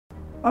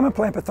I'm a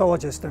plant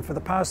pathologist, and for the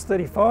past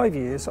 35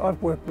 years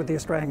I've worked with the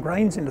Australian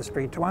grains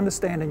industry to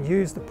understand and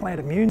use the plant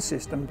immune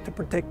system to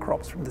protect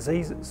crops from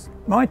diseases.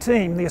 My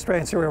team, the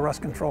Australian Cereal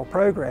Rust Control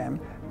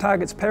Program,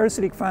 targets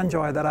parasitic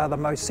fungi that are the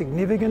most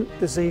significant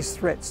disease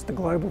threats to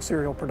global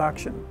cereal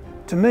production.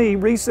 To me,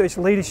 research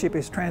leadership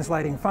is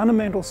translating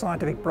fundamental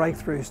scientific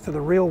breakthroughs to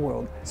the real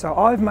world, so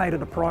I've made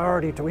it a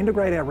priority to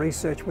integrate our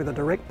research with a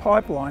direct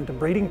pipeline to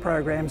breeding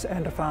programs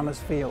and to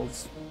farmers'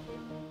 fields.